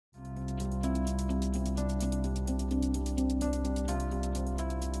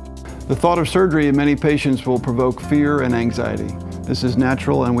The thought of surgery in many patients will provoke fear and anxiety. This is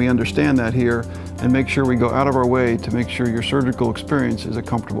natural, and we understand that here, and make sure we go out of our way to make sure your surgical experience is a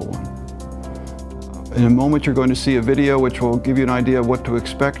comfortable one. In a moment, you're going to see a video which will give you an idea of what to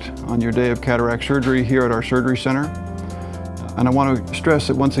expect on your day of cataract surgery here at our surgery center. And I want to stress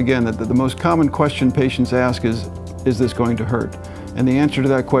that once again that the most common question patients ask is this going to hurt? And the answer to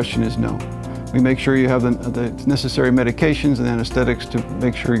that question is no. We make sure you have the necessary medications and anesthetics to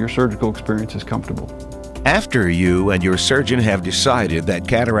make sure your surgical experience is comfortable. After you and your surgeon have decided that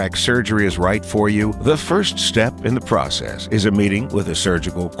cataract surgery is right for you, the first step in the process is a meeting with a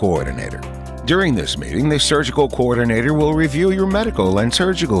surgical coordinator. During this meeting, the surgical coordinator will review your medical and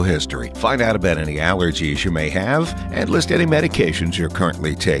surgical history, find out about any allergies you may have, and list any medications you're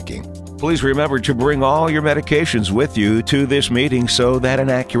currently taking. Please remember to bring all your medications with you to this meeting so that an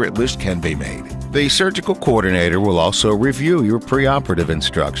accurate list can be made. The surgical coordinator will also review your preoperative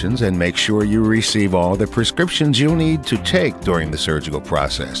instructions and make sure you receive all the prescriptions you'll need to take during the surgical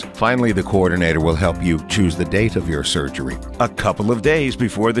process. Finally, the coordinator will help you choose the date of your surgery. A couple of days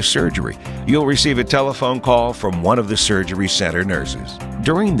before the surgery, you'll receive a telephone call from one of the surgery center nurses.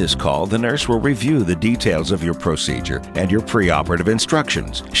 During this call, the nurse will review the details of your procedure and your preoperative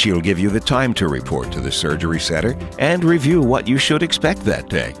instructions. She'll give you the time to report to the surgery center and review what you should expect that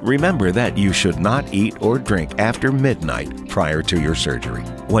day. Remember that you should not eat or drink after midnight prior to your surgery.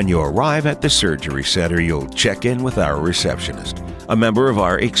 When you arrive at the surgery center, you'll check in with our receptionist. A member of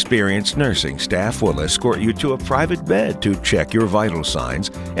our experienced nursing staff will escort you to a private bed to check your vital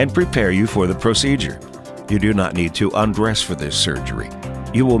signs and prepare you for the procedure. You do not need to undress for this surgery.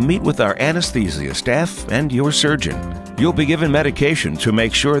 You will meet with our anesthesia staff and your surgeon. You'll be given medication to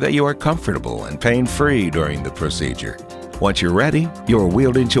make sure that you are comfortable and pain-free during the procedure. Once you're ready, you're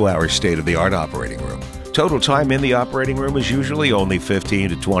wheeled into our state-of-the-art operating room. Total time in the operating room is usually only 15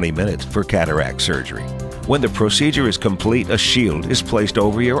 to 20 minutes for cataract surgery. When the procedure is complete, a shield is placed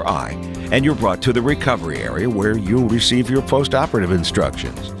over your eye, and you're brought to the recovery area where you'll receive your post-operative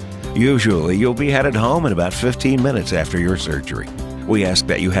instructions. Usually, you'll be headed home in about 15 minutes after your surgery. We ask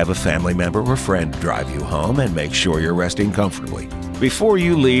that you have a family member or friend drive you home and make sure you're resting comfortably. Before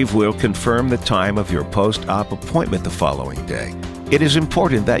you leave, we'll confirm the time of your post-op appointment the following day. It is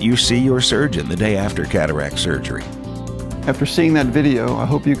important that you see your surgeon the day after cataract surgery. After seeing that video, I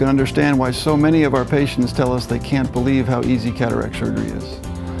hope you can understand why so many of our patients tell us they can't believe how easy cataract surgery is.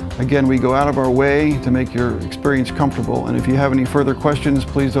 Again, we go out of our way to make your experience comfortable, and if you have any further questions,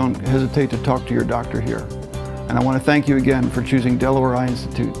 please don't hesitate to talk to your doctor here. And I want to thank you again for choosing Delaware Eye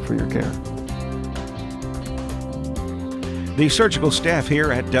Institute for your care. The surgical staff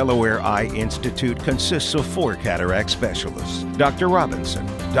here at Delaware Eye Institute consists of 4 cataract specialists: Dr. Robinson,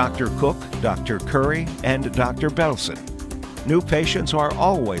 Dr. Cook, Dr. Curry, and Dr. Belson. New patients are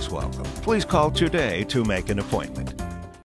always welcome. Please call today to make an appointment.